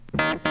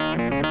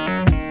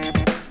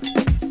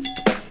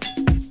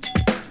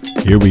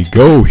Here we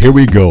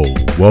go.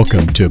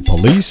 Welcome to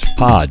Police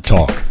Pod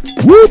Talk.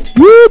 Whoop,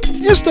 whoop,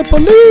 it's the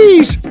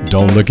police.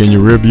 Don't look in your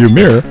rearview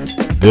mirror.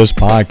 This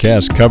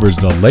podcast covers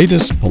the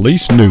latest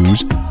police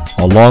news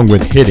along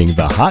with hitting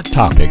the hot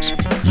topics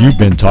you've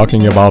been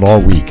talking about all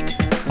week.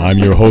 I'm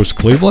your host,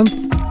 Cleveland.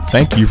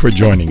 Thank you for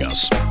joining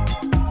us.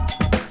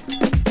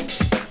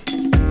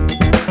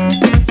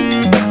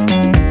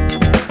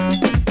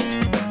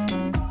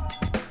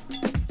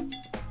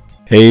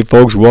 Hey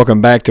folks, welcome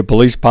back to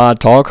Police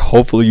Pod Talk.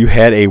 Hopefully you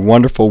had a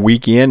wonderful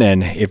weekend,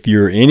 and if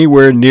you're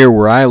anywhere near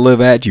where I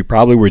live at, you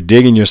probably were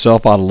digging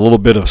yourself out a little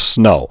bit of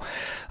snow.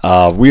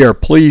 We are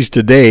pleased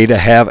today to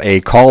have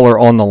a caller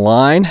on the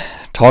line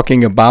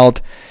talking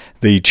about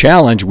the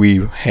challenge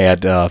we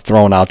had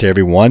thrown out to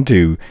everyone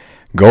to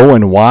go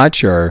and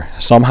watch or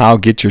somehow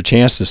get your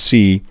chance to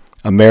see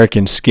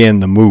American Skin,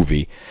 the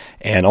movie.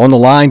 And on the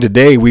line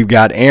today, we've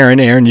got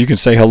Aaron. Aaron, you can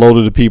say hello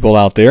to the people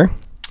out there.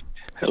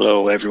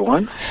 Hello,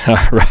 everyone. All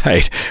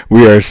right.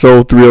 We are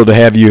so thrilled to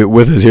have you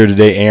with us here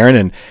today,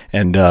 Aaron,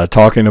 and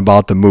talking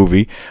about the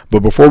movie. But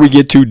before we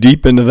get too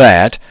deep into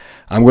that,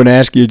 I'm going to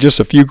ask you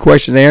just a few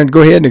questions. Aaron,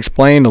 go ahead and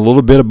explain a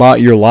little bit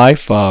about your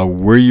life,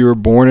 where you were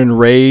born and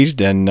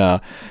raised, and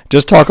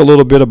just talk a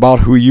little bit about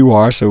who you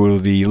are so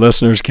the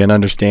listeners can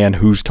understand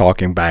who's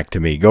talking back to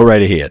me. Go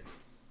right ahead.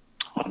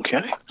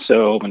 Okay.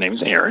 So my name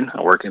is Aaron.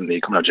 I work in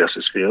the criminal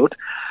justice field.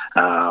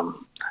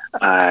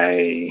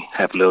 I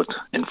have lived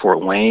in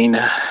Fort Wayne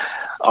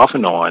off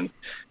and on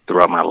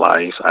throughout my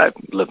life. I've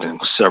lived in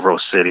several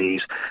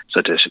cities,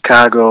 such as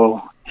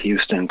Chicago,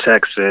 Houston,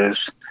 Texas,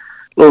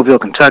 Louisville,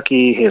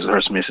 Kentucky,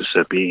 Hazelhurst,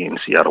 Mississippi,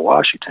 and Seattle,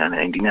 Washington, and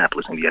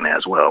Indianapolis, Indiana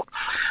as well.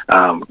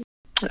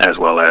 As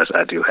well as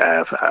I do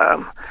have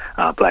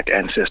Black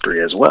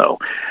ancestry as well.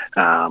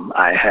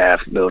 I have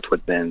lived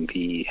within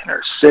the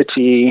inner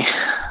city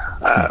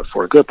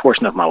for a good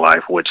portion of my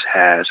life, which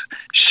has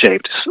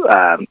shaped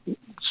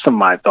some of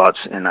my thoughts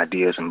and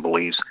ideas and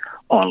beliefs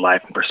on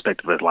life and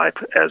perspective of life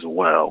as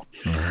well.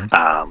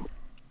 Mm-hmm.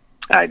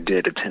 I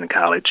did attend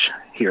college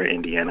here in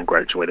Indiana,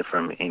 graduated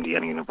from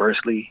Indiana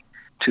University,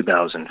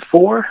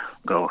 2004.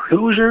 Go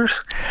Hoosiers.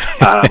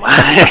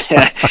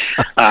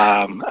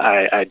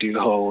 I do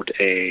hold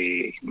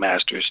a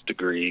master's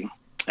degree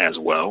as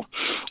well.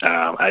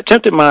 I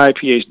attempted my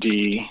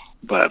PhD,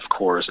 but of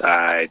course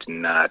I did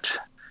not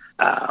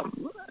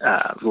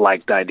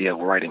like the idea of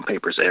writing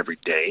papers every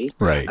day,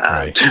 right.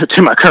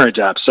 To my current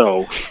job.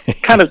 So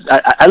kind of,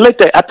 I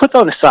put that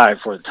on the side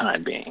for the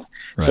time being.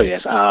 Right. So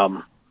yes,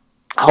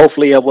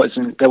 hopefully that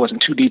wasn't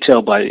too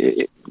detailed, but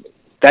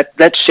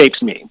that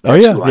shapes me. Oh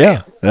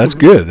yeah. That's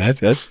good.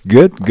 That's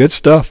good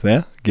stuff,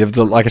 man.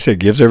 Like I said,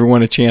 gives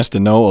everyone a chance to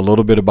know a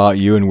little bit about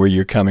you and where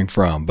you're coming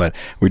from. But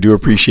we do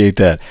appreciate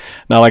that.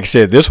 Now, like I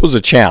said, this was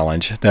a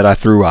challenge that I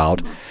threw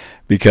out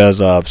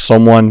because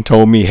someone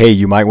told me, hey,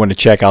 you might want to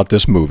check out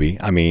this movie.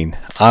 I mean,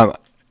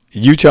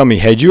 you tell me,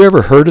 had you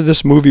ever heard of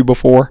this movie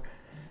before?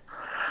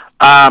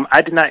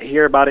 I did not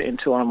hear about it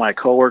until one of my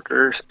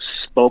coworkers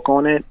spoke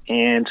on it,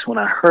 and when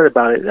I heard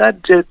about it, I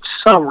did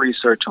some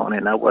research on it,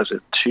 and I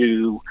wasn't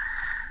too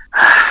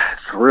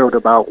thrilled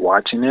about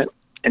watching it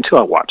until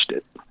I watched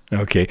it.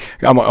 Okay.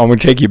 I'm going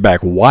to take you back.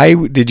 Why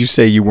did you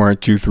say you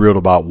weren't too thrilled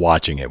about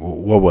watching it?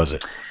 What was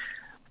it?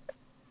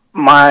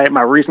 My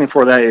reasoning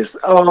for that is,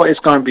 it's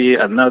going to be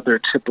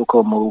another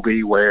typical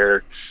movie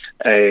where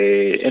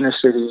a inner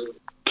city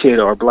kid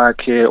or a black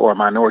kid or a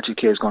minority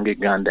kid is going to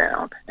get gunned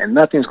down, and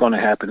nothing's going to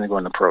happen. They're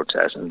going to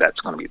protest, and that's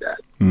going to be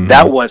that. Mm-hmm.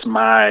 That was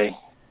my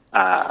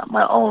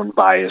own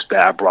bias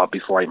that I brought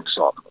before I even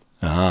saw it.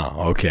 Ah,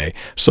 okay.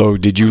 So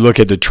did you look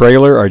at the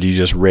trailer, or did you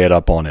just read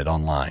up on it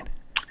online?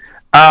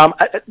 I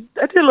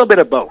did a little bit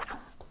of both,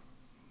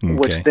 okay,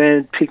 which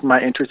then piqued my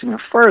interest even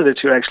further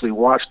to actually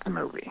watch the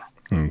movie.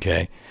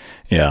 Okay.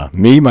 Yeah.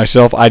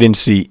 Myself, I didn't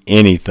see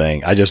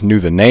anything. I just knew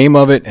the name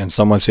of it, and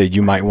someone said,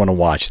 you might want to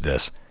watch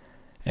this.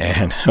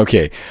 And,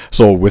 okay,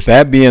 so with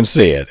that being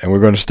said, and we're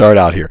going to start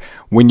out here,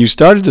 when you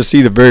started to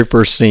see the very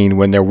first scene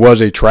when there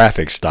was a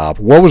traffic stop,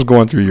 what was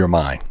going through your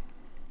mind?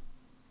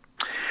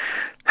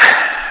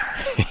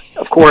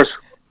 Of course,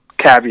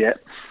 caveat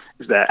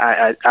is that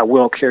I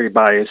will carry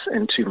bias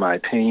into my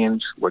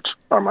opinions, which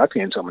are my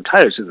opinions, so I'm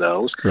entitled to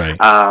those. Right.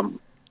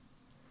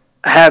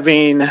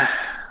 Having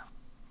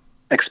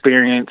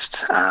experienced,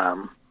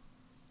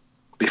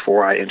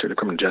 before I entered the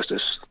criminal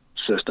justice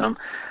system,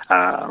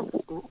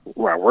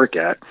 where I work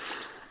at,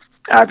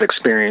 I've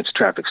experienced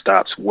traffic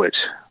stops, which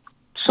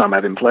some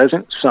have been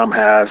pleasant, some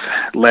have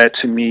led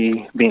to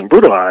me being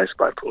brutalized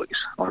by police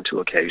on 2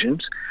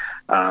 occasions.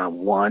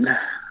 One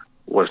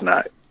was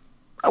not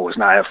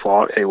at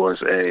fault; it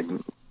was a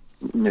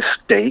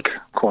mistake,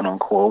 quote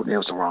unquote. It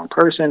was the wrong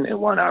person, and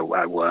one I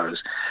was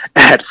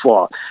at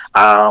fault.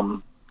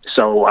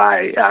 So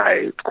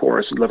I, of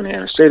course, living in the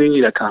inner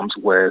city, that comes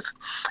with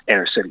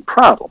inner city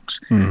problems.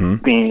 Mm-hmm.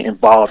 Being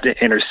involved in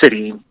inner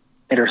city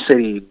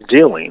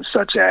dealings,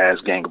 such as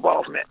gang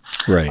involvement,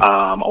 right,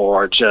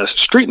 or just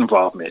street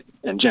involvement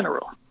in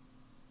general.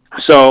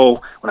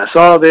 So when I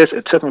saw this,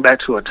 it took me back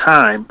to a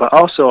time, but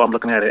also I'm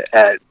looking at it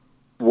at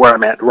where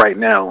I'm at right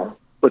now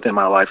within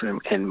my life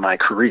and my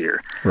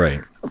career.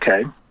 Right.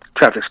 Okay,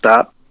 traffic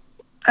stop.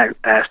 I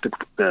asked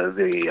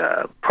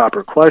the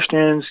proper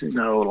questions,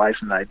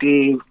 license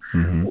ID,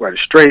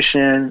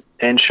 registration,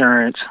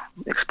 insurance,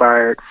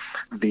 expired.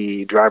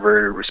 The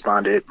driver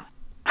responded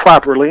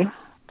properly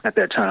at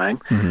that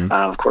time.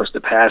 Of course, the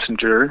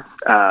passenger,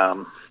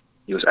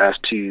 he was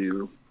asked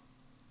to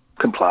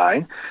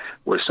comply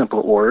with simple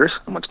orders.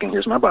 And once again,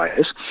 here's my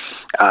bias.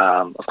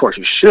 Of course,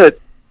 you should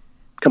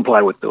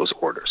comply with those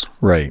orders.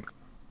 Right.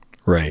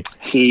 Right.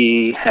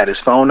 He had his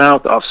phone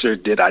out. The officer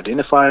did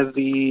identify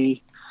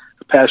the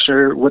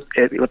passenger with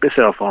the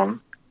cell phone,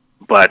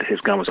 but his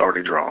gun was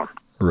already drawn.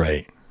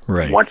 Right.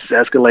 Right. Once it's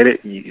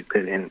escalated,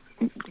 and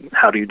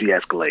how do you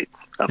de-escalate?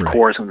 Of Right.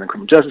 course, in the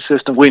criminal justice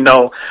system, we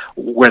know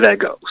where that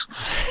goes.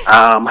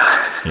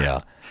 Yeah.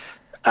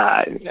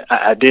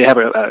 I did have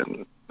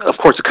of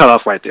course, a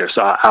cutoff right there,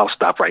 so I'll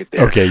stop right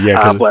there. Okay,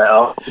 yeah.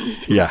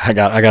 Yeah, I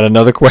got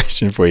another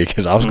question for you,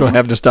 because I was going to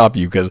have to stop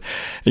you, because,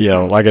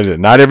 like I said,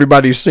 not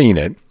everybody's seen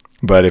it,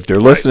 but if they're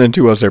listening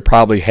to us, they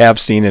probably have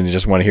seen it and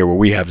just want to hear what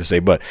we have to say.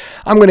 But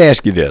I'm going to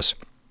ask you this.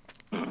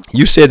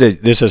 You said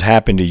that this has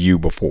happened to you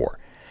before,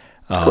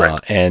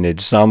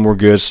 and some were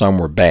good, some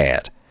were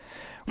bad.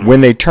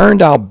 When they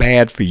turned out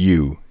bad for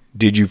you,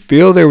 did you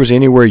feel there was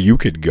anywhere you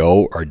could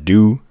go or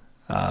do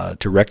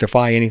to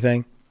rectify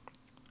anything?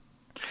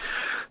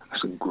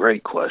 That's a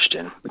great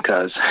question,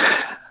 because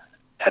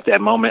at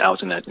that moment I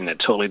was in a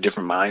totally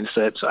different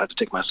mindset. So I have to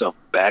take myself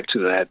back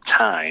to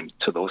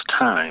those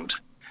times,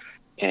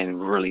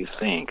 and really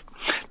think.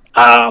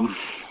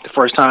 The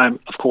first time,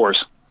 of course,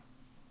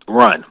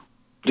 run.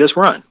 Just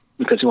run,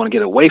 because you want to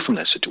get away from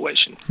that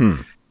situation.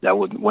 That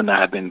would not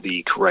have been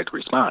the correct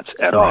response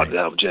at all.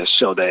 That would just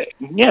show that,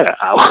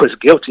 I was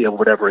guilty of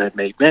whatever it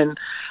may have been.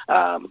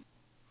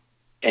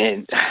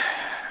 And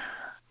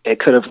it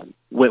could have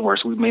went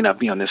worse. We may not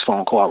be on this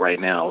phone call right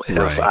now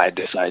if I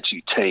decide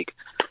to take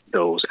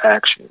those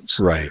actions.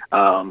 Right.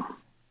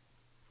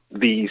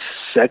 The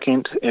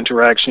second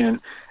interaction,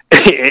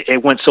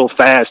 it went so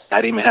fast,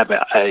 I didn't even have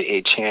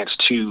a chance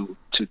to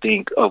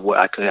think of what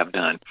I could have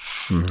done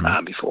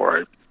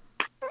before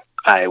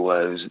I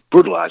was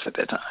brutalized at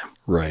that time.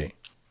 Right.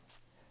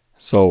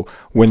 So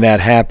when that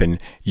happened,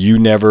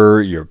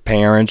 your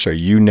parents or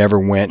you never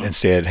went and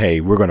said, hey,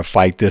 we're going to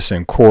fight this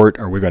in court,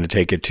 or we're going to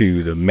take it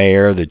to the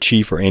mayor, the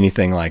chief, or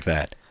anything like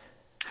that?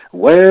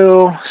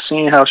 Well,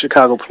 seeing how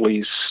Chicago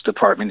Police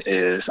Department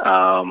is,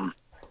 and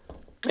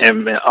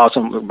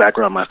also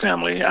background my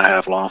family, I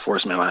have law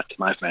enforcement in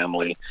my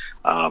family,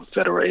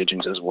 federal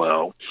agents as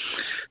well.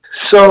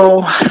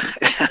 So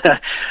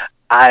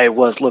I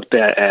was looked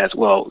at as,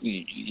 well,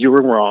 you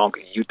were wrong.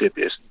 You did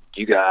this.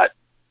 You got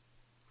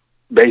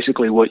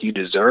basically what you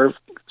deserve,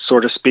 so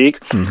to speak.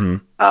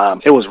 It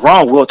was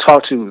wrong. We'll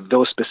talk to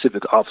those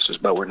specific officers,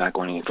 but we're not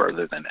going any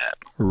further than that.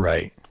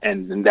 Right.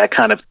 And that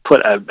kind of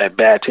put a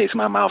bad taste in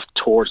my mouth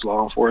towards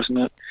law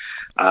enforcement,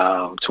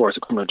 towards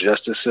the criminal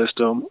justice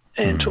system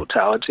in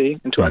totality,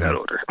 until I got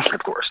older,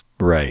 of course.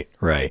 Right,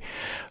 right.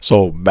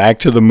 So back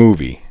to the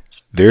movie.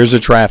 There's a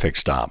traffic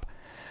stop.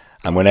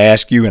 I'm going to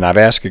ask you, and I've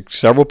asked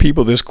several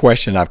people this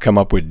question. I've come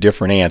up with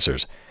different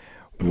answers.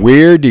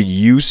 Where did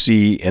you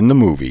see in the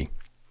movie,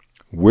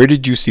 where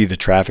did you see the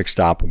traffic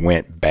stop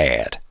went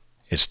bad?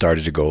 It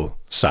started to go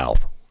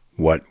south.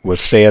 What was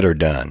said or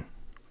done?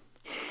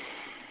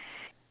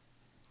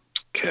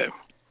 Okay.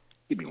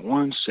 Give me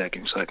 1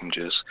 second so I can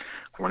just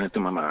run it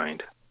through my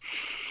mind.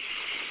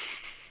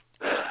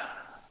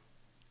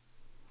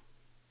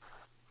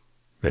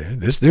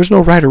 There's no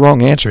right or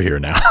wrong answer here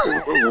now.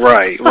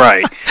 Right.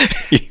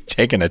 You're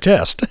taking a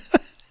test.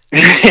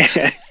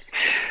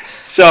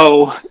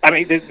 So, I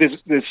mean,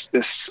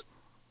 this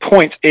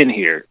points in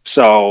here.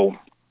 So,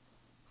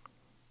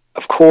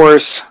 of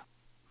course,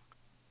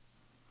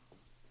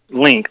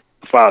 Link,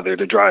 the father,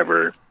 the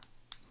driver,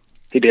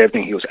 he did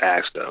everything he was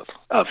asked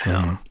of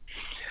him.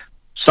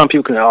 Some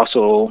people can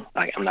also,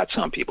 I'm not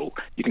some people,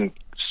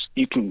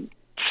 you can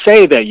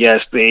say that, yes,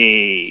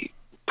 they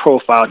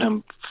profiled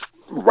him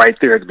right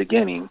there at the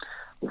beginning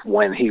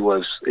when he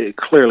was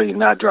clearly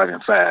not driving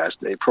fast.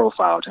 They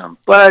profiled him,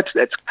 but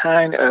that's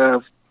kind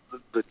of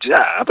the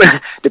job,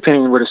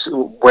 depending on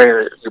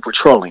where you're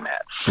patrolling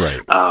at.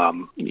 Right.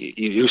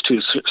 You're used to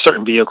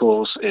certain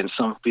vehicles, and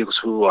some vehicles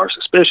who are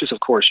suspicious, of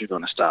course, you're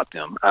going to stop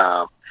them.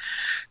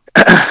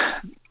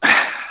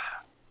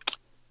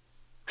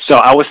 So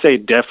I would say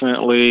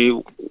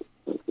definitely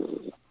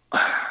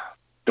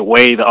the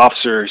way the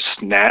officer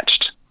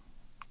snatched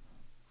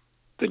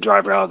the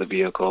driver out of the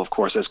vehicle, of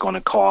course, that's going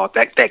to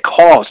that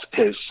caused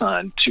his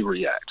son to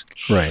react.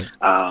 Right.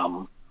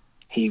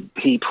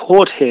 He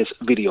pulled his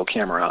video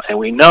camera out, and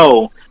we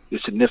know the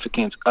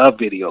significance of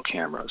video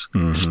cameras,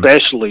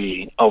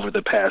 especially over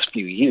the past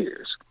few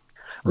years,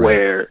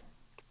 where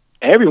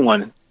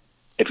everyone,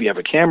 if you have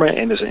a camera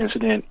and there's an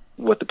incident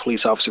with the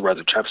police officer,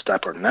 whether traffic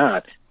stop or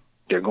not,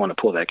 they're going to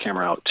pull that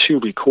camera out to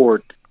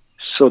record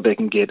so they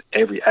can get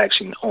every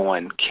action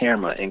on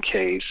camera in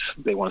case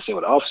they want to say,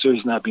 well, the officer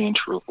is not being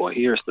truthful.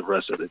 Here's the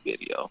rest of the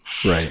video.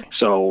 Right.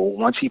 So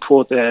once he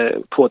pulled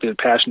the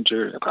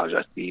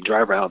the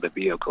driver out of the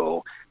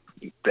vehicle,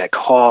 that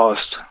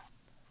caused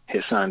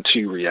his son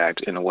to react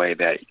in a way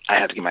that I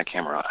had to get my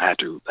camera out. I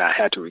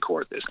had to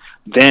record this.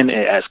 Then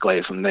it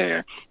escalated from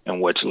there,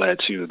 and which led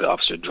to the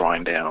officer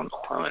drawing down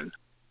on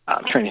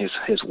training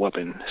his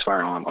weapon, his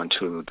firearm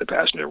onto the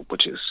passenger,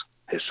 which is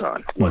his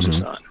son, was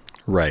his son.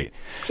 Right.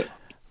 So,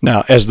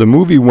 now, as the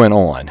movie went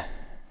on,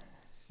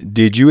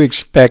 did you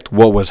expect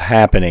what was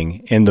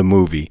happening in the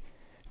movie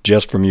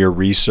just from your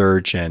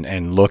research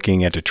and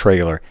looking at the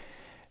trailer?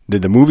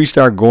 Did the movie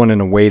start going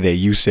in a way that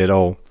you said,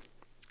 oh,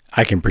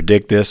 I can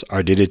predict this,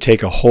 or did it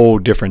take a whole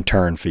different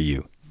turn for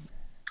you?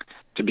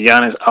 To be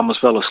honest, I almost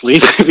fell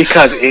asleep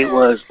because it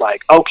was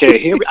like,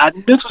 okay, I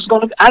knew this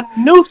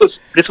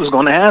was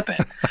going to happen,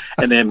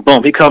 and then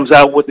boom, he comes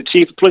out with the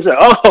chief of police.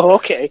 Oh,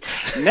 okay,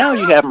 now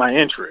you have my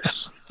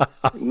interest.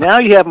 Now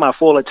you have my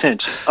full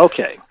attention.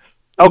 Okay.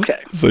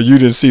 So you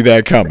didn't see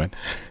that coming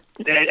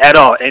at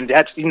all, and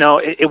that's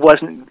it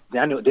wasn't.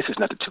 I knew this is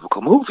not the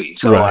typical movie,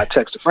 so right. I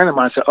texted a friend of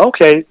mine and said,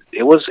 okay,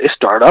 it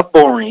started off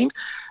boring.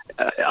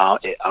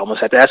 I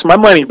almost had to ask my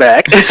money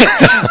back.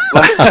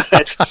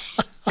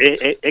 But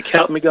it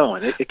kept me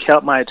going. It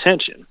kept my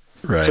attention.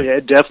 Right. So yeah,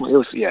 it definitely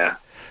was. Yeah.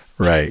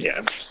 Right.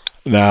 Yeah.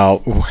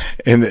 Now,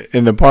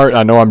 in the part,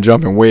 I know I'm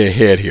jumping way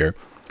ahead here,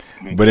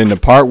 but in the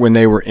part when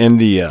they were in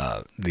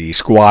the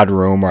squad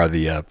room or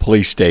the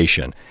police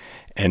station,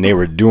 and they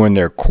were doing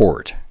their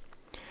court.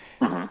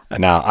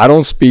 Mm-hmm. Now, I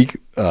don't speak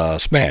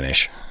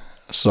Spanish.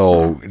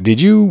 So did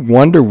you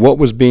wonder what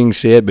was being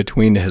said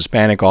between the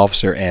Hispanic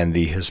officer and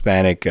the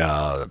Hispanic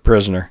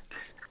prisoner?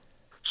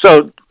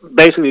 So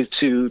basically,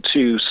 to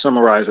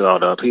summarize it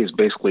all up, he's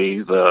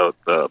basically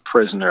the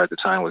prisoner at the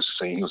time was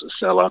saying he was a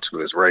sellout to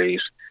his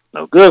race,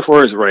 no good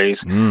for his race.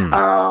 And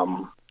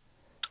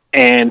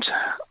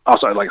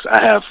also, like I said,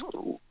 I have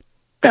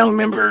family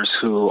members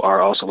who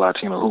are also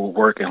Latino who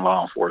work in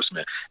law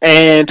enforcement.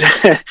 And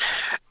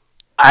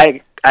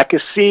I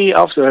could see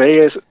Officer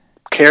Reyes'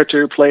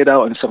 character played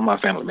out in some of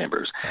my family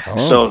members.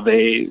 Oh. So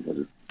they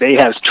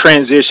have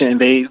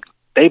transitioned.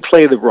 They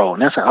play the role,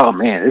 and that's like, oh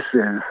man,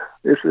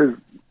 this is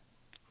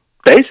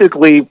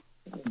basically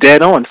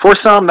dead on for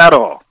some, not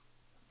all.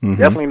 Mm-hmm.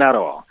 Definitely not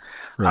all.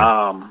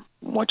 Right.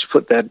 Once you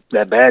put that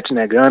badge and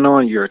that gun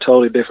on, you're a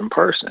totally different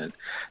person.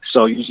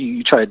 So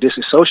you try to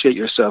disassociate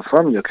yourself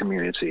from your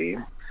community.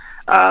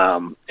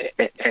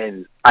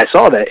 And I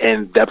saw that,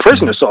 and that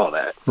prisoner saw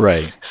that.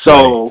 Right.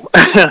 So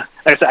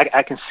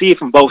I can see it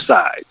from both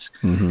sides.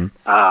 Mm-hmm.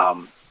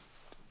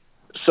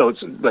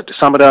 But to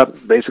sum it up,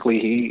 basically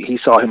he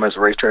saw him as a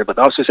race traitor, but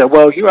the officer said,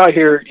 well, you're out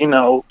here,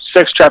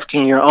 sex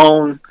trafficking your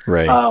own,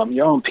 right.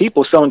 Your own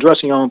people, selling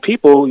drugs to your own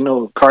people,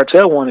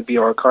 cartel wannabe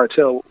or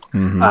cartel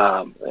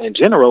mm-hmm. In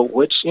general,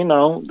 which,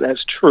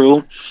 that's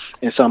true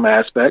in some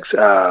aspects.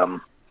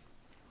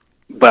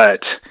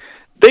 But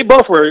they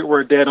both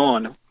were dead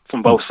on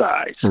from both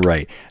sides.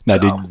 Right. Now,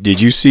 did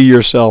you see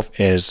yourself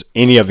as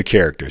any of the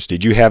characters?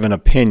 Did you have an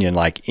opinion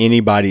like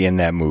anybody in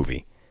that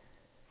movie?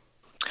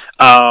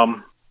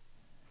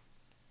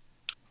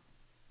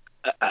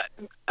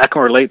 I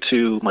can relate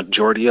to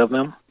majority of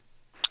them,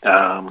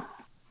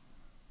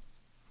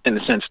 in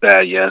the sense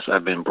that, yes,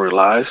 I've been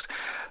brutalized,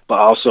 but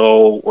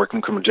also working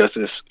in the criminal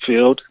justice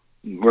field,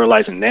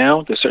 realizing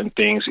now there's certain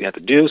things you have to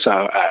do. So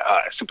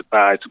I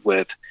sympathize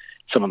with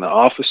some of the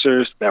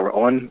officers that were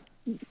on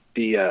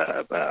the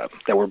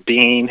that were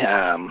being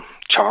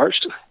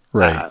charged.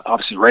 Right.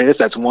 Officer Reyes,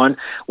 that's one.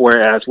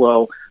 Whereas,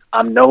 well,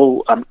 I'm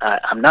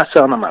not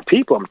selling on my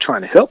people. I'm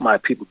trying to help my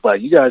people,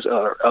 but you guys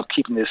are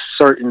keeping this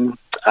certain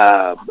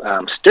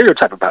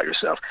stereotype about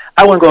yourself.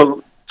 I wouldn't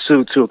go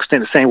to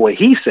extend the same way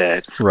he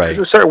said. Right.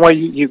 There's a certain way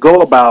you go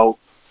about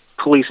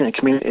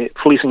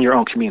policing your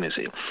own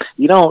community.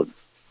 You don't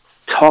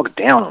talk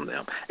down on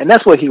them, and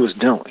that's what he was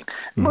doing.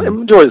 Mm-hmm. The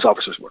majority of his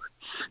officers were.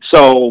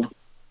 So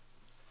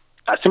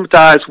I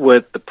sympathize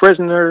with the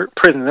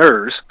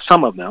prisoners,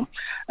 some of them,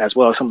 as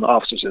well as some of the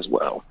officers as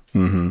well.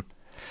 Mm-hmm.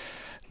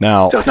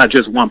 Now, so it's not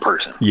just one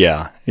person.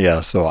 Yeah.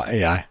 So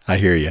I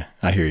hear you.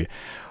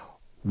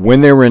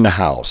 When they were in the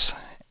house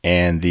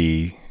and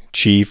the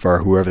chief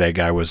or whoever that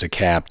guy was, the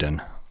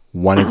captain,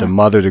 wanted mm-hmm. the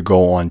mother to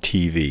go on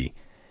TV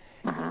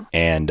mm-hmm.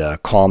 and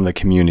calm the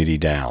community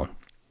down.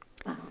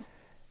 Mm-hmm.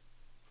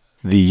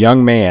 The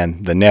young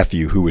man, the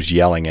nephew who was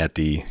yelling at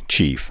the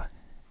chief,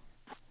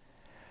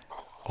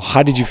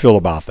 how did you feel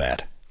about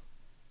that?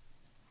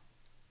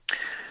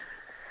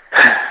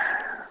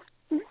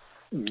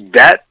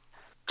 That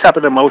type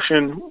of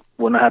emotion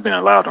would not have been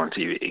allowed on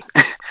TV.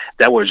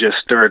 That would just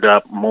stirred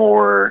up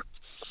more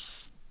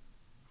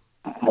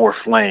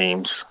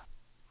flames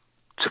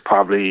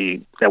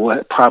that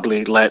would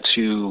probably led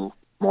to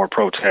more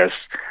protests,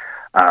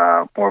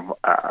 more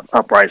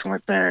uprising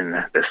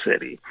within the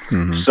city.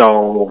 Mm-hmm.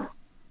 So,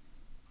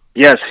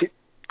 yes,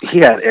 he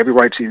had every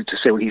right to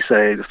say what he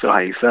said, to feel how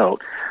he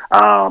felt,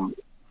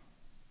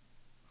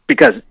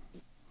 because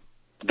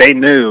they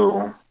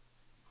knew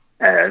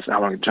as I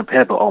want to jump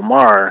ahead, but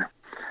Omar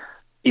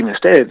even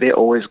stated they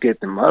always get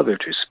the mother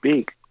to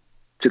speak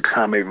to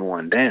calm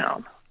everyone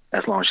down.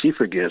 As long as she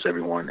forgives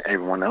everyone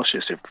else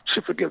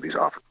should forgive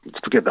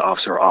forgive the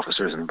officer or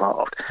officers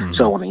involved. Mm-hmm.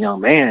 So when a young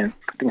man,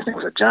 I think his name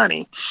was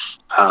Johnny,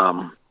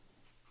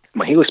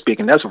 when he was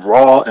speaking, that's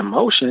raw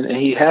emotion, and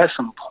he had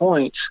some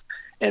points.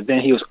 And then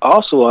he was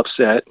also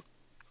upset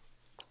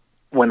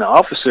when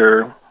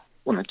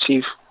the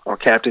chief or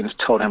captains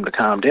told him to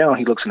calm down.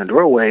 He looks in the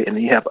doorway,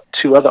 and you have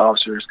two other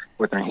officers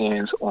with their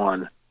hands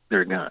on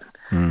their gun.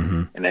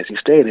 Mm-hmm. And as he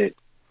stated,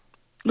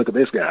 look at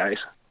this, guys.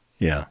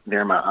 Yeah.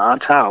 They're in my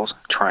aunt's house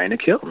trying to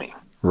kill me.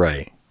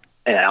 Right.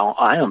 And all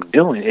I am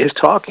doing is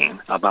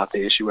talking about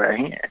the issue at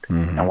hand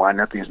mm-hmm. and why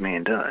nothing's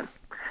being done.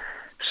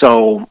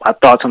 So my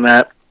thoughts on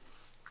that,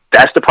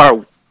 that's the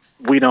part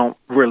we don't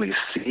really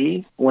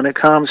see when it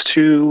comes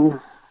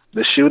to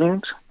the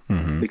shootings,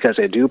 mm-hmm. because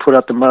they do put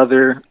up the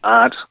mother,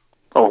 aunt,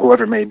 or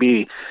whoever it may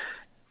be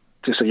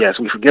to say, yes,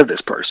 we forgive this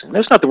person.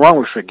 There's nothing wrong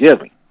with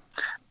forgiving.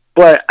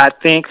 But I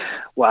think,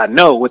 I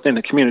know within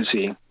the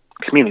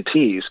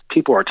communities,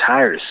 people are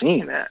tired of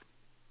seeing that.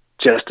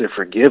 Just the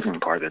forgiving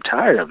part, they're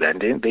tired of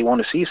that. And they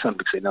want to see something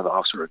because another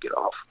officer will get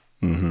off.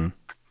 Mm-hmm.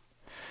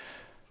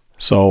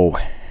 So,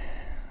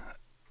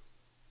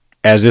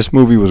 as this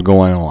movie was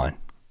going on,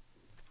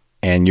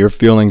 and your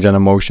feelings and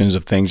emotions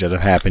of things that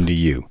have happened to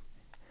you,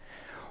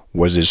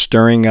 was it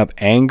stirring up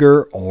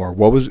anger, or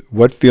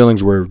what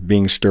feelings were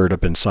being stirred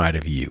up inside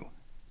of you?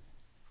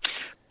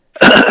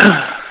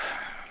 I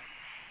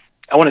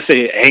want to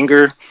say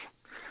anger.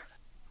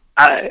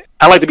 I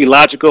like to be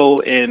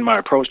logical in my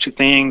approach to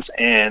things,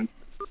 and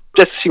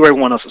just to see where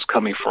everyone else is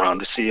coming from,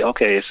 to see,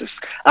 okay,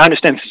 I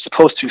understand this is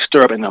supposed to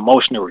stir up an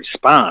emotional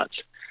response,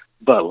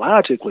 but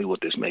logically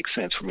would this make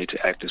sense for me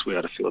to act this way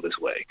or to feel this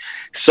way?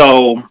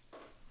 So,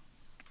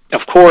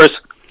 of course,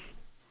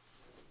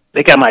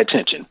 they got my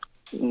attention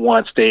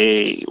once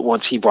he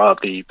brought up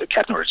the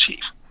captain or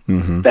chief.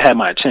 Mm-hmm. That had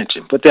my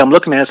attention. But then I'm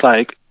looking at it, it's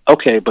like,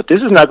 okay, but this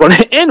is not going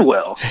to end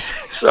well.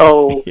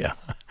 So, yeah.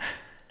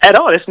 At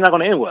all, this is not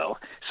going to end well.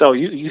 So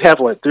you have,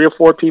 3 or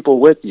 4 people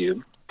with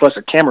you, plus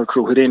a camera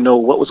crew who didn't know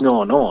what was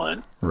going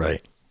on.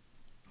 Right.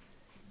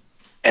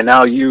 And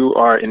now you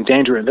are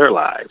endangering their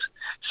lives.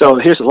 So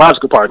here's the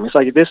logical part of me. It's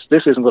like, this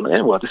isn't going to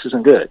end well. This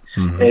isn't good.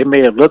 Mm-hmm. It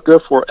may have looked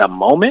good for a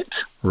moment.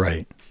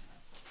 Right.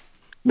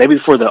 Maybe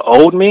for the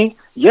old me,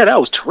 yeah, that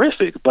was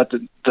terrific. But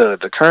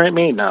the current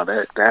me, no,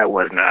 that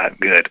was not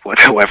good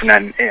whatsoever.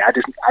 I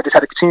just had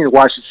to continue to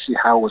watch to see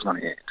how it was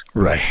going to end.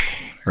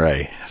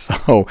 Right.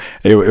 So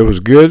it was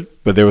good,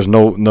 but there was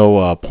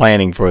no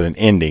planning for an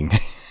ending.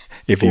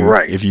 if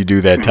you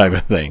do that type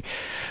of thing.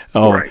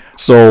 Right.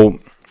 So,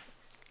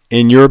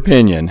 in your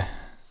opinion,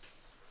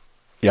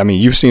 I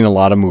mean, you've seen a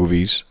lot of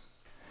movies.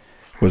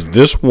 Was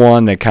this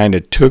one that kind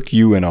of took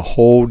you in a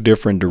whole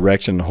different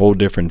direction, a whole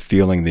different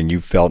feeling than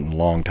you've felt in a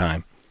long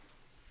time?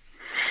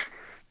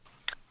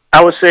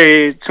 I would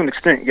say to an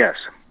extent, yes,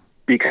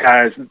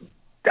 because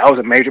that was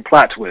a major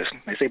plot twist.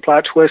 They say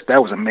plot twist,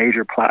 that was a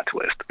major plot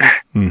twist.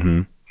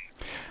 Mm-hmm.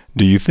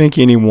 Do you think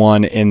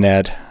anyone in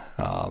that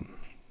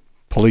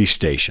police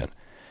station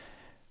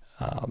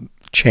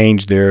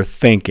changed their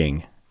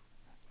thinking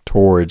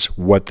towards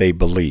what they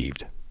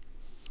believed?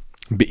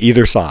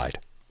 Either side.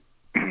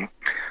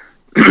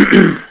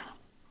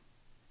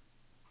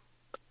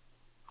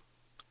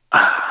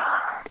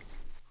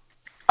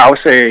 I would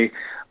say,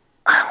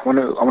 I want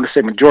to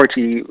say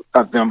majority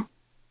of them,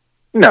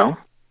 no.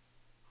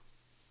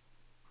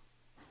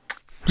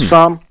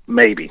 Some,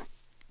 maybe.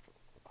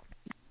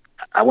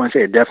 I wouldn't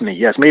say a definite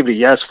yes. Maybe a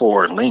yes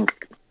for Link,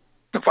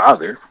 the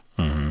father.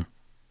 Mm-hmm.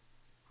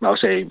 I would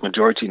say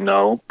majority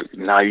no.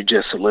 Now you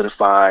just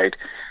solidified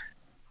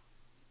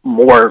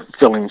more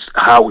feelings,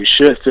 how we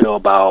should feel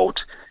about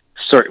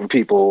certain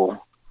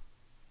people,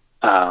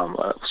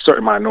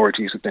 certain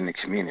minorities within the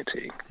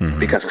community. Mm-hmm.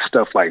 Because of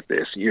stuff like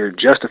this. You're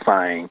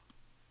justifying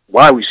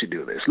why we should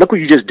do this. Look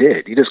what you just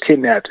did. You just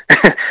kidnapped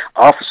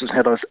officers and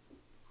had us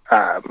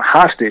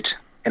hostage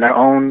in our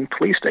own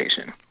police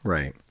station.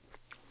 Right.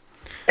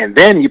 And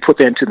then you put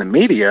that into the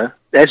media,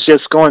 that's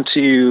just going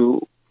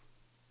to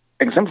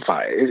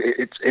exemplify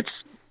it. It's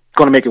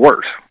going to make it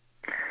worse.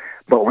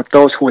 But with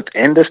those who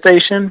within the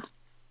station,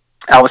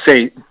 I would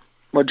say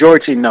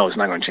majority, no, it's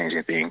not going to change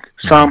anything.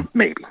 Some,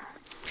 maybe.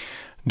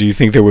 Do you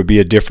think there would be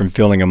a different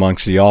feeling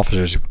amongst the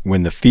officers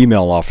when the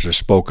female officer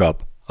spoke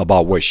up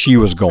about what she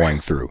was going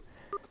through?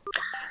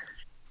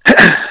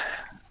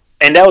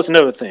 And that was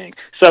another thing.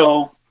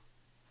 So,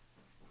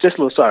 just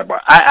a little sidebar.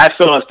 I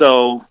feel as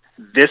though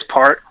this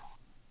part,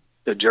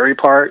 the jury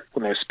part,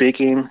 when they're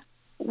speaking,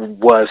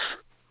 was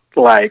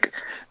like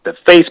the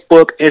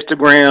Facebook,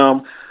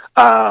 Instagram,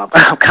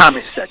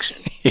 comment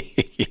section.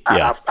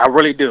 Yeah. I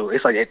really do.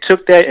 It's like they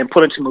took that and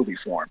put it into movie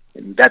form.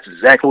 And that's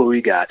exactly what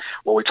we got.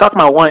 Well, we're talking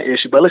about one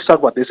issue, but let's talk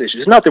about this issue.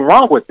 There's nothing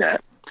wrong with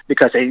that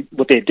because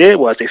what they did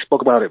was they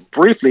spoke about it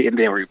briefly and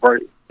then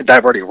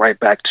diverted right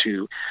back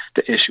to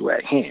the issue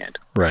at hand.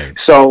 Right.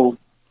 So,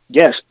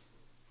 yes,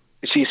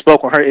 she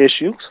spoke on her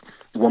issues,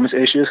 the woman's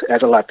issues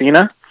as a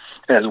Latina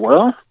as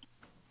well.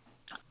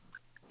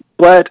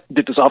 But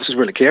did those officers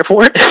really care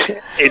for it?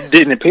 It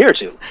didn't appear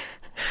to.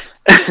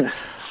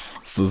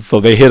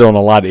 So they hit on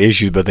a lot of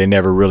issues, but they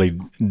never really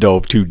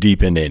dove too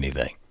deep into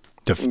anything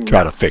to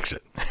try to fix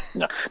it.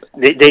 No,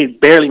 they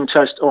barely even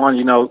touched on,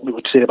 what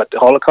you said about the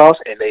Holocaust,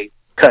 and they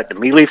cut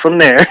immediately from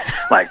there,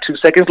 like 2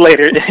 seconds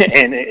later,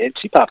 and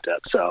she popped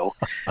up. So,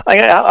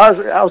 I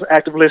was an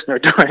active listener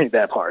during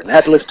that part, and I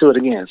had to listen to it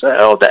again. So,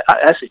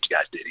 I see what you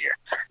guys did here.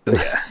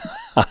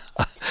 Yeah.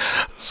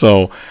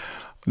 So,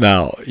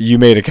 now you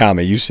made a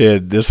comment. You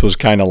said this was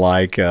kind of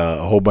like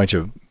a whole bunch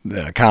of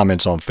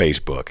comments on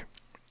Facebook.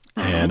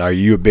 Mm-hmm. And are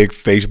you a big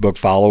Facebook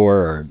follower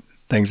or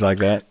things like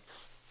that?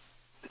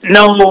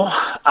 No,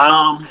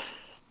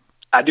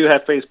 I do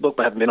have Facebook,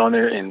 but I haven't been on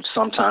there in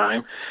some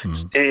time.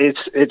 Mm-hmm.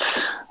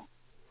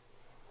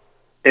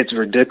 It's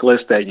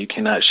ridiculous that you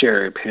cannot share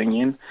your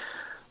opinion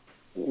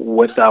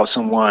without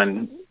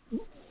someone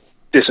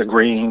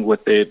disagreeing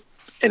with it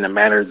in a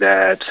manner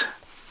that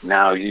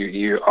now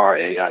you are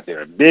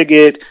either a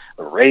bigot,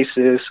 a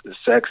racist,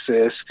 a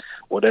sexist,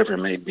 whatever it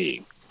may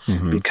be,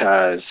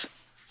 because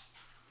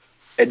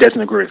it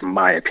doesn't agree with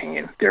my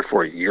opinion.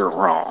 Therefore, you're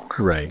wrong.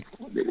 Right.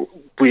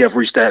 We have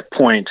reached that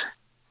point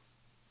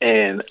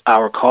in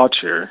our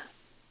culture,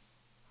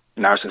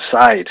 in our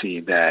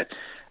society, that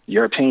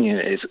your opinion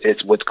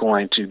is what's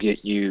going to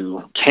get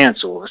you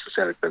canceled. It's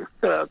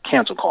the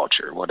cancel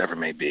culture, whatever it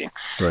may be.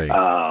 Right.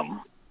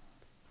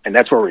 And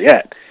that's where we're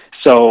at.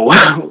 So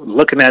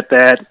looking at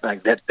that,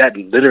 like that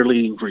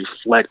literally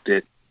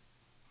reflected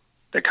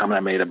the comment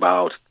I made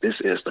about this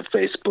is the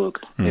Facebook,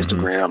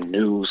 Instagram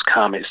news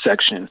comment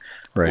section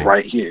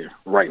right here,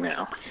 right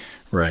now.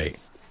 Right.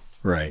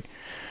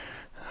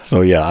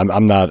 So yeah, I'm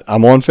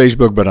on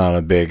Facebook, but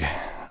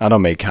I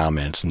don't make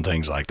comments and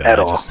things like that. At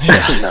all.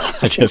 No.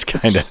 I just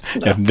kind of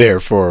am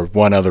there for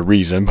one other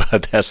reason,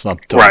 but that's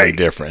something totally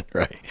different.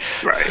 Right.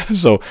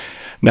 So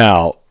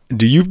now,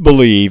 do you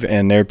believe,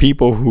 and there are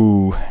people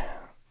who,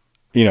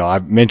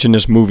 I've mentioned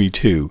this movie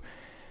too,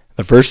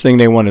 the first thing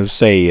they want to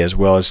say is,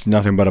 well, it's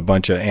nothing but a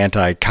bunch of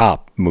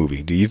anti-cop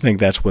movie. Do you think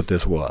that's what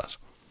this was?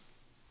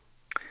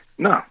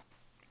 No.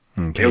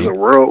 Okay. It was a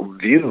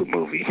worldview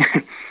movie.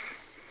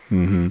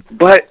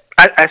 But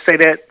I say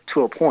that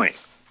to a point.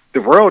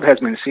 The world has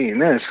been seeing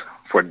this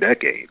for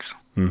decades.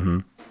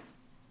 They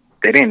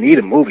didn't need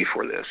a movie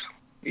for this.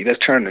 You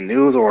just turn the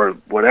news or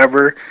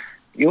whatever,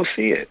 you'll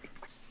see it.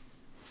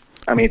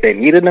 I mean, if they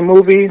needed a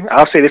movie,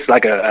 I'll say this is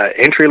like a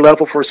entry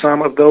level for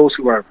some of those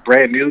who are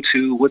brand new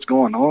to what's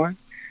going on.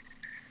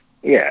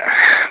 Yeah,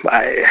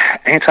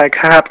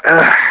 anti-cop,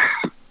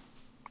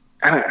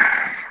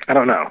 I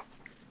don't know.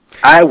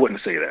 I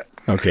wouldn't say that.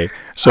 Okay,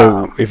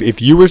 so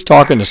if you was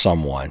talking to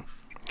someone,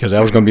 because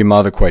that was going to be my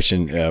other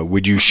question,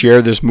 would you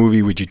share this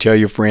movie? Would you tell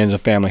your friends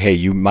and family, hey,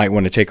 you might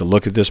want to take a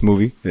look at this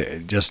movie?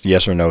 Just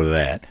yes or no to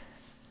that.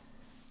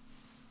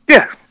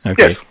 Yeah.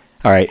 Okay. Yes.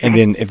 All right, and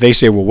then if they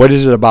say, well, what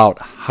is it about,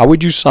 how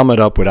would you sum it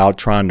up without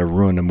trying to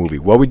ruin the movie?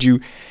 What would you,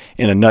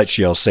 in a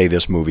nutshell, say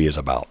this movie is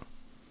about?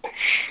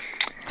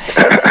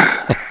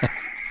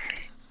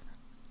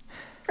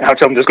 I'll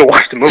tell them just go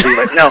watch the movie,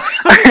 but no.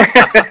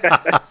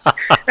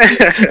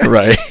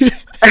 Right.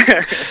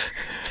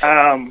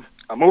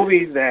 A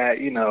movie that,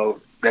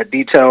 that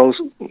details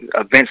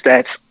events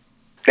that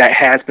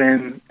has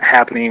been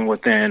happening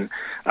within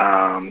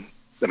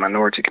the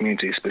minority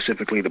community,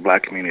 specifically the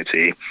Black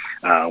community,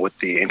 with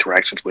the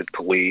interactions with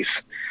police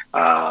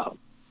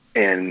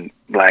and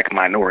Black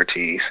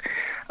minorities,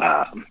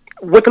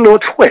 with a little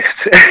twist,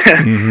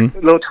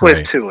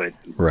 to it.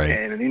 Right.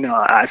 And,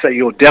 I say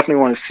you'll definitely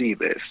want to see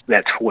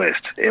that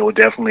twist. It will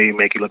definitely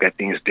make you look at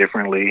things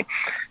differently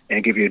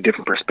and give you a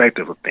different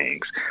perspective of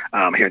things.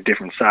 Hear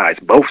different sides,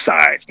 both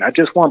sides, not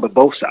just one, but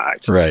both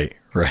sides. Right.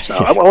 So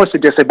I want to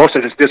just say both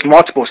sides. There's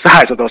multiple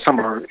sides, although some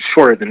are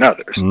shorter than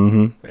others.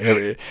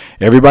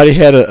 Everybody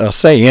had a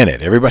say in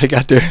it. Everybody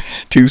got their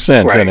 2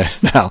 cents in it.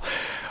 Now,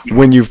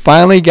 when you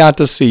finally got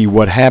to see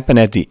what happened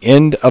at the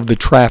end of the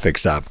traffic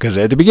stop, because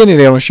at the beginning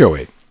they don't show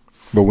it,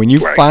 but when you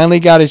finally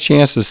got a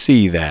chance to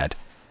see that,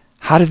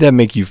 how did that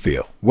make you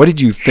feel? What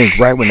did you think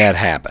right when that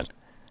happened?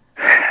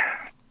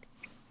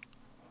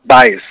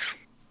 Bias.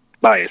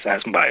 I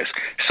have some bias.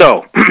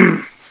 So,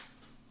 in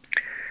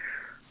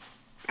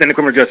the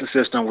criminal justice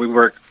system, we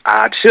work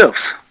odd shifts.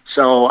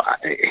 So,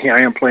 here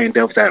I am playing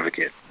devil's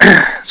advocate,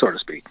 so to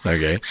speak.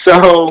 Okay.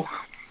 So,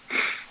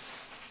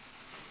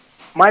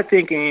 my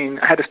thinking,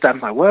 I had to stop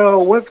and like,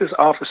 well, what if this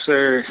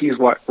officer, he's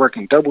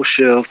working double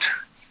shift,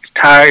 he's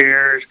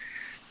tired,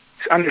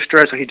 he's under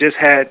stress, so he just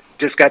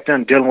got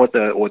done dealing with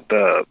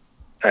the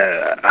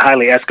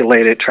highly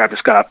escalated traffic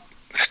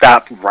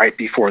stop right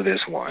before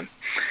this one.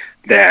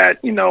 That,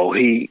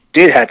 he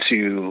did have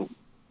to,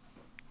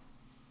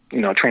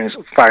 train his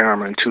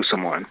firearm into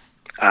someone.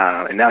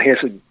 And now he has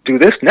to do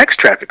this next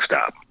traffic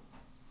stop.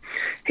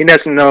 He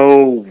doesn't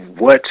know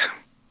what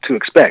to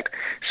expect.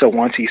 So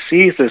once he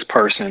sees this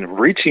person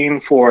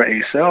reaching for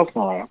a cell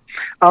phone,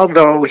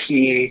 although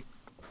he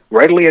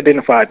readily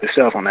identified the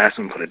cell phone, asked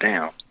him to put it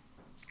down,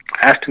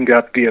 asked him to get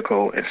out the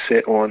vehicle and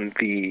sit on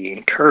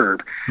the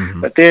curb,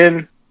 but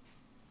then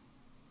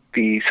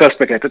the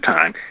suspect at the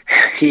time.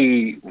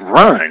 He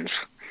runs.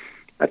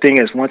 The thing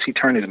is, once he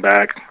turned his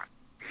back,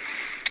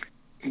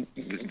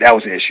 that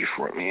was an issue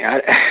for me.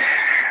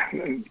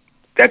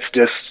 That's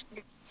just,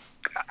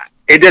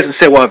 it doesn't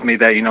sit well with me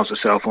that, it's a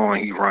cell phone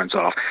and he runs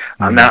off.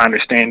 Mm-hmm. I'm not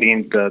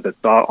understanding the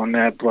thought on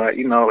that, but,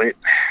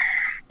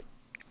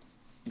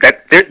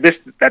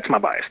 that's my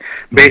bias.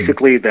 Mm-hmm.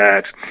 Basically,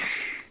 that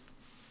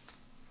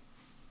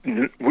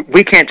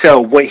we can't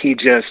tell what he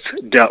just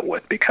dealt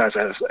with, because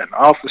as an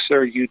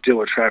officer, you deal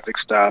with traffic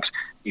stops,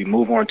 you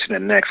move on to the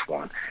next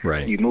one.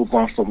 Right. You move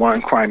on from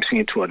one crime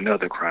scene to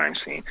another crime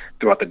scene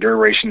throughout the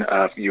duration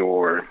of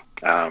your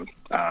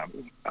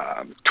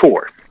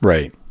tour.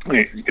 Right.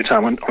 Your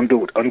time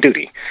on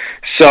duty.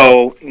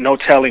 So no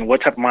telling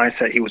what type of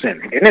mindset he was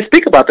in. And didn't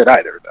speak about that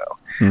either, though.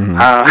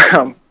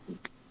 Mm-hmm.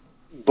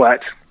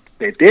 But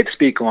they did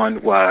speak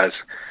on was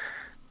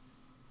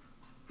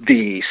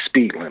the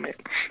speed limit.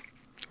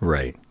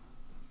 Right.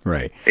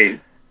 Right. They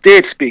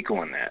did speak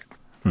on that.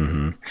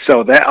 Mm-hmm.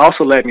 So that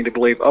also led me to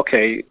believe,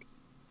 okay,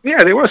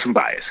 yeah, there was some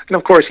bias. And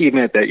of course, he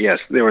admitted that, yes,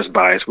 there was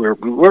bias. We're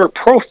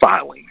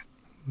profiling.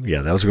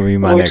 Yeah, that was going to be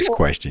my next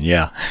question.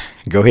 Yeah.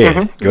 Go ahead.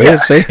 Mm-hmm. Go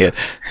ahead, say it.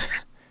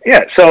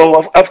 Yeah, so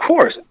of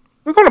course,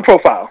 we're going to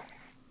profile.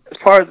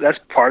 That's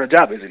part of the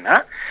job, is it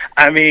not?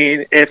 I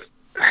mean, there's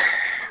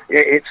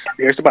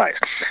the bias.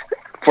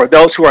 For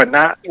those who are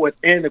not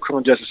within the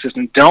criminal justice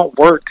system, don't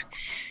work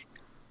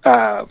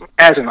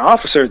as an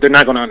officer, they're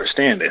not going to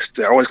understand this.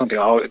 They're always going to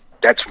think, oh,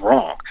 that's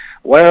wrong.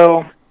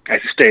 Well,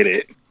 as you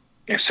stated,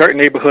 in certain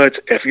neighborhoods,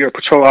 if you're a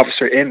patrol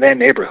officer in that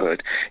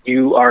neighborhood,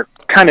 you are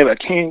kind of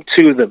akin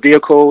to the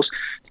vehicles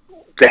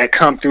that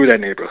come through that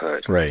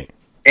neighborhood. Right.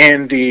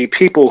 And the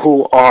people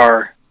who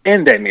are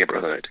in that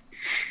neighborhood.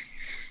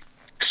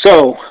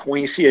 So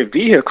when you see a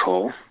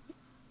vehicle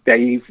that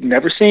you've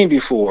never seen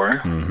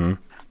before, mm-hmm.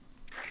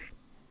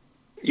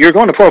 you're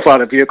going to profile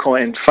the vehicle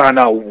and find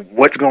out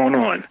what's going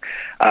on.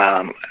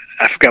 I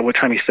forgot what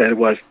time he said it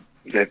was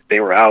that they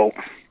were out,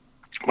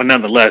 but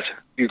nonetheless,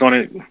 you're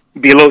going to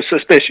be a little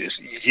suspicious.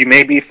 You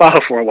may be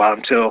followed for a while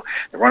until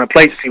they run a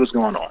plate to see what's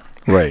going on.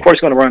 Right. Of course,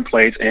 you're going to run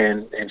plates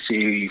and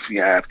see if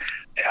you have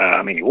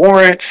any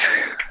warrants.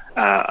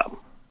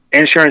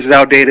 Insurance is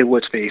outdated,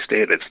 which they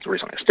stated that's the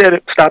reason they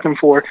stopped him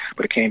for,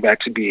 but it came back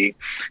to be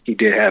he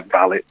did have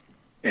valid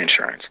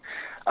insurance.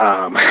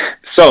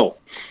 So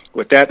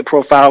with that, the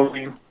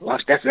profiling,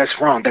 that's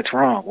wrong. That's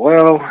wrong.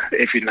 Well,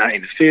 if you're not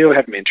in the field,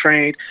 haven't been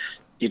trained,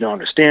 you don't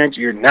understand.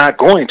 You're not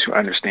going to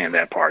understand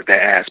that part, that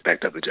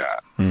aspect of the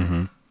job.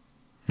 Mm-hmm.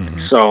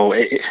 Mm-hmm. So,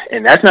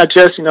 and that's not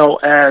just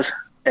as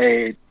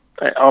an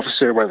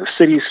officer, whether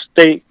city,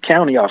 state,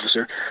 county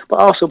officer, but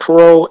also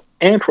parole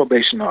and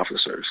probation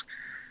officers.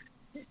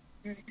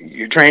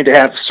 You're trained to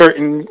have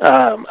certain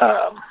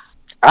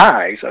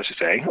eyes, I should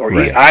say, or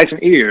right. eyes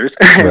and ears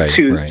right,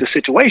 to right. the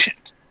situation.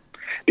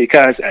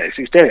 Because, as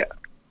you said,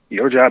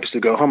 your job is to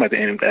go home at the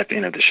end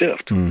of the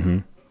shift. Mm-hmm.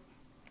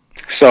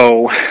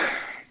 So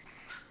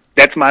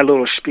that's my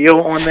little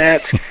spiel on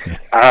that.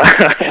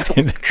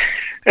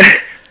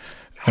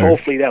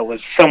 Hopefully, that was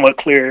somewhat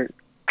clear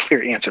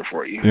answer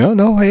for you.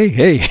 No,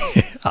 hey,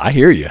 I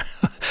hear you.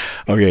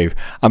 Okay,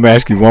 I'm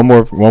asking one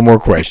more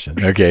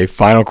question. Okay,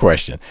 final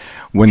question.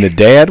 When the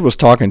dad was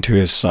talking to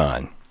his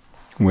son,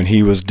 when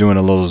he was doing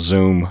a little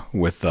Zoom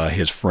with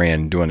his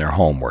friend doing their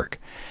homework,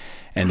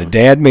 and the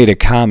dad made a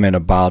comment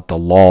about the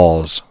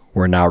laws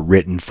were not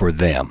written for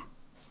them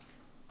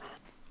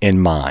in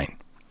mind,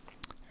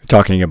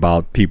 talking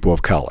about people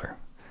of color.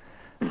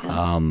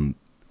 Mm-hmm.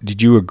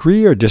 Did you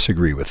agree or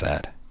disagree with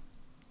that?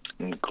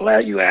 I'm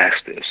glad you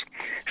asked this.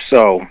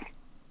 So,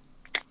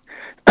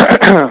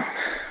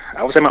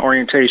 I was at my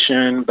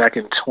orientation back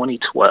in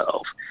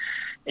 2012,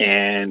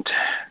 and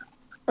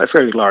a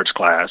fairly large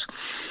class.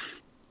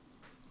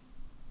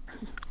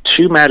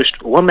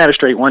 One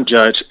magistrate, one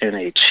judge, and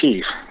a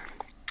chief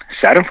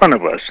sat in front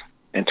of us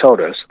and told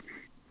us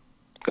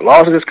the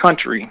laws of this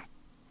country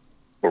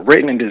were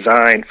written and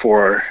designed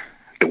for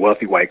the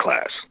wealthy white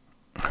class.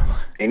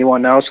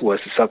 Anyone else was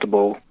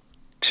susceptible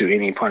to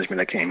any punishment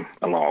that came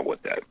along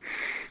with that.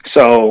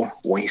 So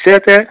when he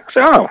said that, I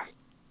said, oh,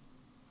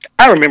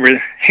 I remember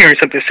hearing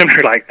something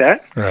similar like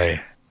that.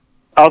 Right.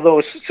 Although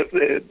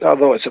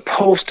it's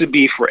supposed to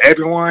be for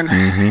everyone,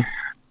 mm-hmm.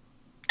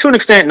 to an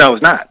extent, no,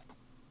 it's not.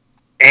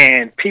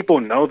 And people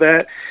know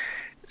that.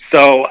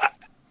 So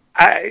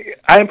I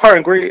in part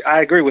agree.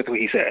 I agree with what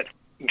he said,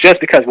 just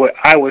because what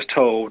I was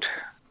told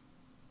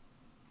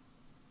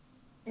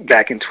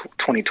back in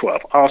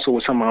 2012, also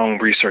with some of my own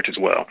research as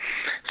well.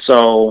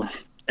 So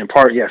in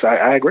part, yes,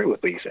 I agree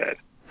with what he said.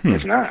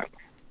 It's not.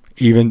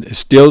 Even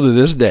still to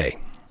this day.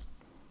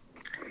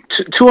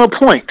 To a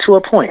point.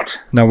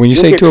 Now, when you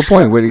say to a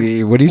point, what are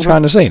you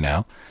trying to say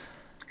now?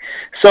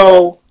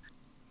 So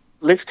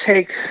let's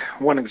take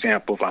one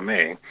example, if I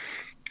may.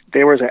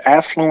 There was an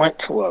affluent,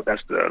 well,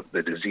 that's the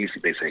disease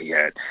they say he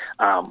had,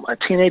 a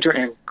teenager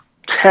in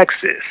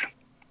Texas,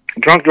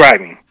 drunk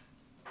driving,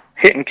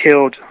 hit and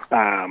killed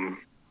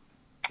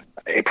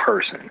a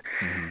person.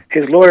 Mm-hmm.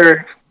 His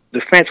lawyer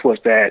defense was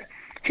that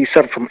he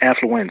suffered from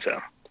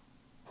affluenza.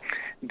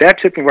 that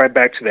took me right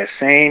back to that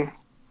same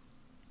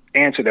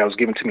answer that was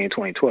given to me in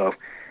 2012.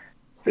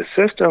 The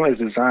system is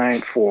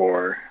designed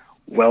for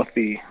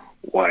wealthy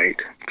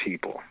white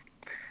people.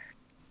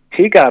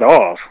 He got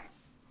off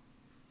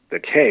the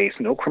case,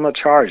 no criminal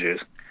charges,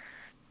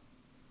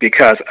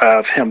 because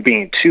of him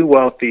being too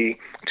wealthy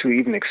to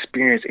even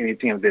experience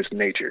anything of this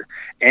nature,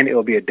 and it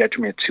will be a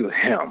detriment to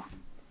him,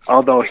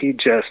 although he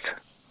just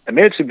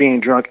admitted to being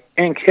drunk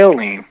and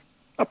killing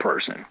a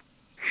person.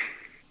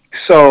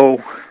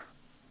 So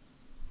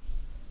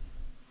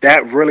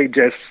that really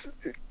just,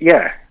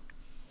 yeah,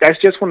 that's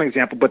just one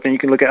example, but then you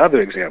can look at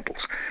other examples.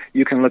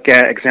 You can look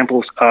at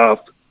examples of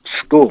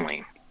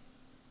schooling,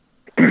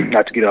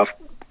 not to get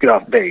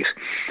off base.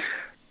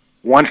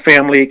 One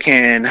family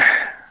can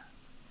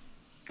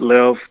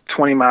live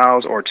 20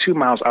 miles or 2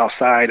 miles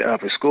outside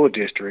of a school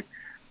district,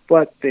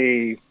 but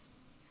they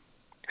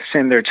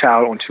send their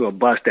child onto a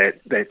bus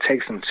that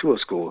takes them to a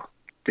school.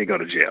 They go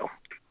to jail.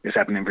 This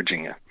happened in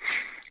Virginia.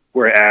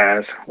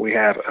 Whereas we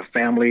have a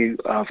family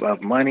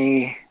of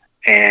money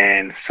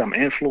and some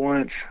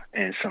influence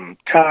and some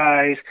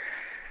ties.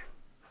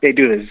 They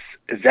do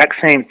the exact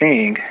same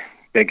thing.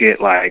 They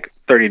get like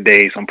 30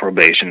 days on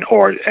probation,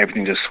 or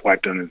everything just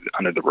swiped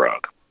under the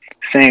rug.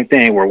 Same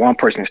thing where one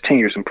person is 10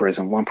 years in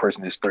prison, one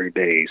person is 30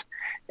 days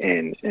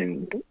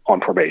on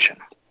probation.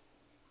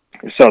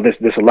 So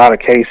there's a lot of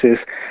cases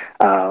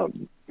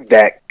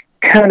that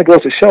kind of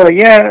goes to show that,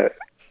 yeah,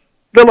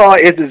 the law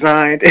is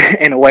designed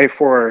in a way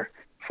for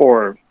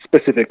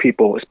specific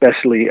people,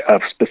 especially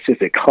of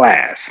specific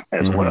class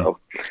as well.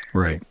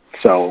 Right.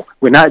 So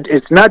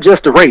it's not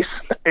just the race,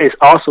 it's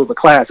also the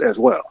class as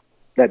well.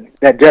 That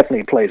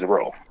definitely plays a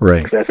role.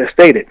 Right. Because as I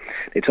stated,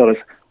 they told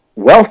us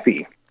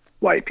wealthy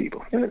white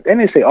people. They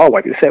didn't say all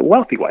white people, they said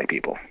wealthy white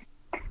people.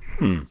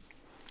 And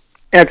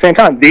at the same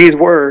time, these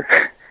were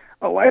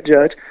a white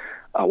judge,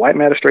 a white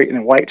magistrate, and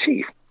a white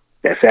chief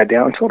that sat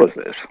down and told us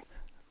this.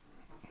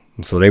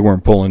 So they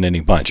weren't pulling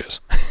any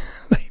punches.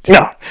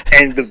 No.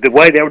 And the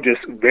way they were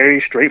just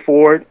very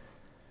straightforward,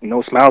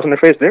 no smiles on their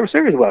face, they were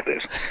serious about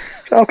this.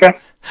 So, okay.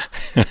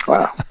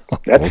 Wow.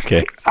 That's,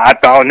 okay. I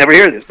thought I'd never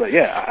hear this, but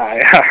yeah,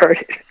 I heard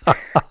it.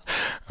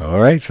 All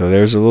right. So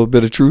there's a little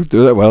bit of truth to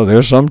that. Well,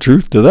 there's some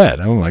truth to that.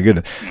 Oh, my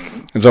goodness.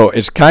 So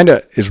it's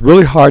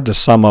really hard to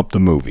sum up the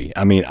movie.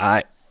 I mean,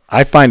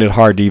 I find it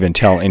hard to even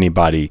tell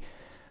anybody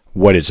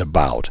what it's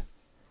about.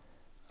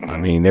 I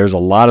mean, there's a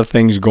lot of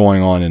things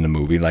going on in the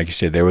movie. Like you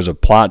said, there was a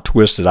plot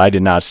twist that I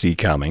did not see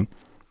coming.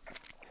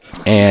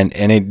 And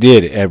it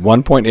did. At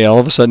one point, all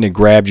of a sudden, it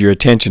grabs your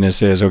attention and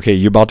says, okay,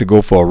 you're about to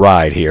go for a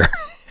ride here.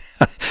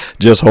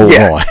 Just hold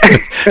on.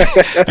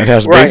 And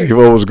that's basically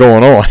what was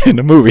going on in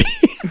the movie.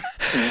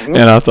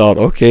 And I thought,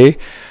 okay.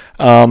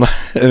 And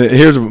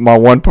here's my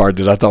one part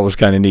that I thought was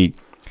kind of neat.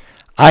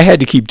 I had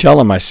to keep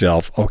telling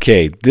myself,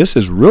 okay, this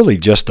is really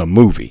just a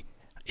movie.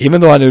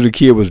 Even though I knew the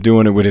kid was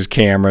doing it with his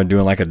camera,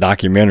 doing like a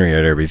documentary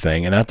and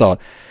everything. And I thought,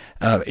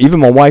 even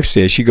my wife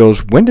said, she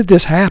goes, when did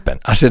this happen?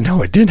 I said,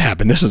 no, it didn't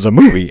happen. This is a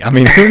movie. I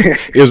mean,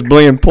 it was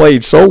being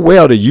played so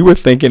well that you were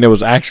thinking it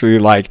was actually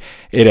like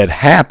it had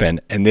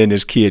happened. And then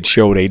this kid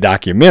showed a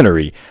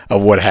documentary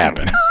of what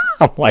happened.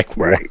 I'm like,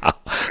 wow.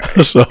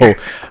 So,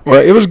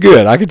 well, it was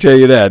good. I can tell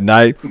you that.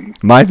 And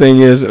my thing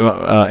is,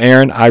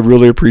 Aaron, I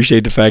really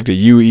appreciate the fact that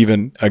you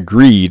even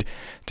agreed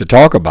to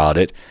talk about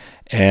it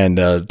and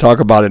talk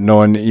about it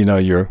knowing,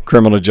 your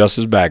criminal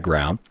justice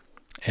background.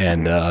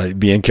 And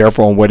being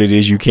careful on what it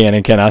is you can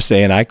and cannot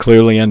say, and I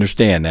clearly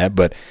understand that.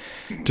 But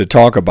to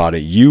talk about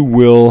it, you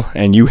will,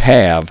 and you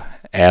have,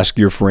 asked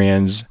your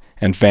friends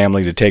and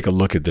family to take a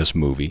look at this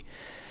movie.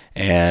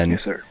 And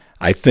yes, sir.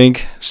 I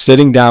think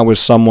sitting down with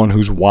someone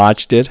who's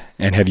watched it,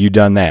 and have you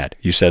done that?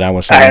 You said I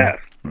was. I have.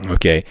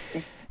 Okay.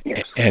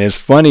 Yes. And it's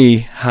funny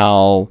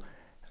how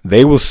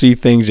they will see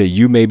things that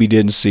you maybe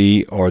didn't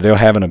see, or they'll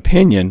have an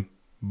opinion,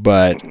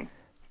 but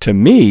to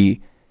me,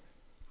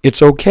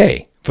 it's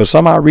okay. For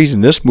some odd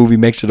reason, this movie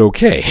makes it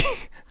okay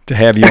to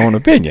have your own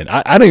opinion.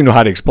 I don't even know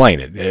how to explain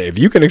it. If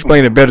you can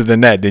explain it better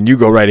than that, then you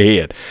go right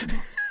ahead.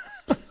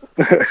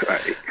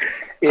 Right.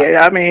 Yeah,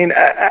 I mean,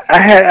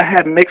 I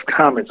had mixed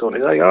comments on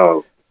it. Like,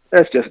 oh,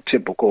 that's just a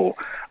typical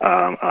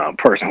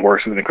person who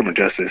works within the criminal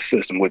justice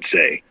system would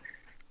say.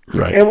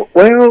 Right. And,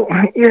 well,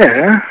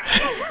 yeah,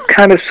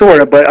 kind of, sort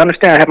of, but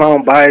understand I have my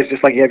own bias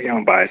just like you have your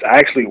own bias. I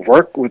actually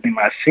work with them.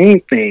 I've seen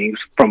things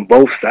from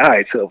both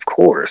sides, of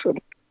course.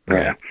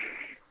 Right. Yeah.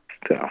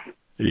 So.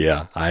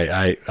 Yeah,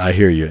 I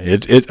hear you.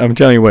 I'm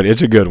telling you what,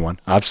 it's a good one.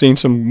 I've seen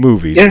some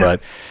movies,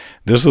 but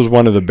this was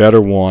one of the better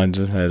ones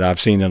that I've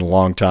seen in a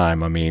long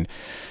time. I mean,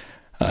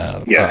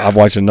 I've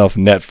watched enough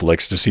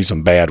Netflix to see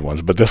some bad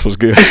ones, but this was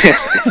good.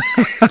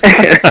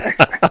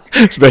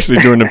 Especially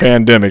during the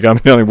pandemic. I'm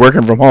telling you,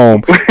 working from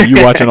home,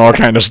 you watching all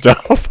kind of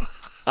stuff.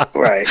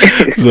 Right.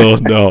 So,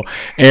 no.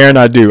 Aaron,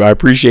 I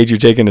appreciate you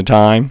taking the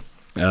time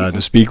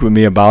to speak with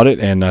me about it.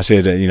 And I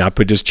said, I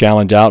put this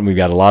challenge out, and we've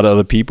got a lot of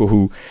other people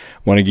who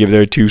want to give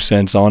their 2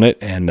 cents on it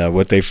and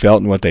what they felt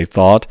and what they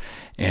thought.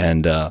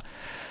 And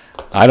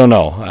I don't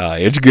know.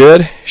 It's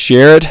good.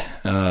 Share it.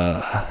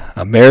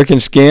 American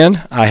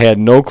Skin. I had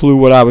no clue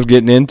what I was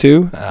getting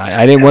into.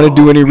 I didn't want to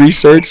do any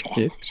research.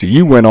 So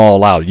you went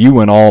all out. You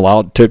went all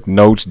out, took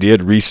notes,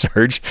 did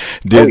research,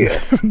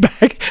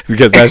 back,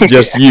 because that's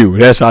just you.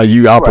 That's how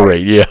you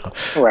operate. Right. Yeah.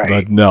 Right.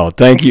 But no,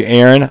 thank you,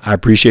 Aaron. I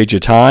appreciate your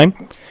time.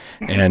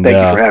 And thank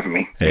you for having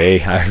me.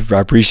 Hey, I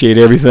appreciate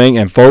everything.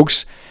 And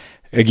folks,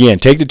 again,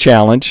 take the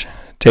challenge.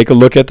 Take a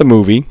look at the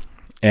movie,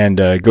 and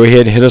go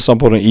ahead and hit us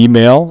up on an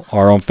email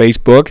or on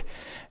Facebook,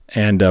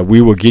 and we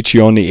will get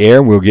you on the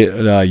air. We'll get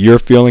your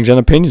feelings and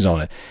opinions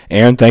on it.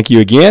 Aaron, thank you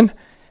again.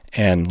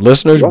 And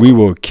listeners, we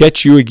will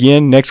catch you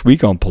again next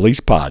week on Police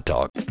Pod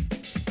Talk.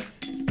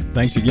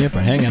 Thanks again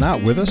for hanging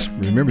out with us.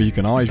 Remember, you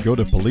can always go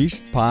to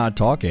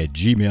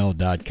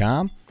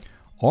policepodtalk@gmail.com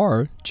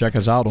or check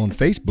us out on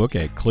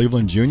Facebook at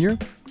Cleveland Junior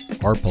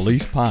or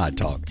Police Pod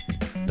Talk.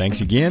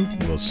 Thanks again.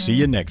 We'll see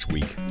you next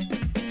week.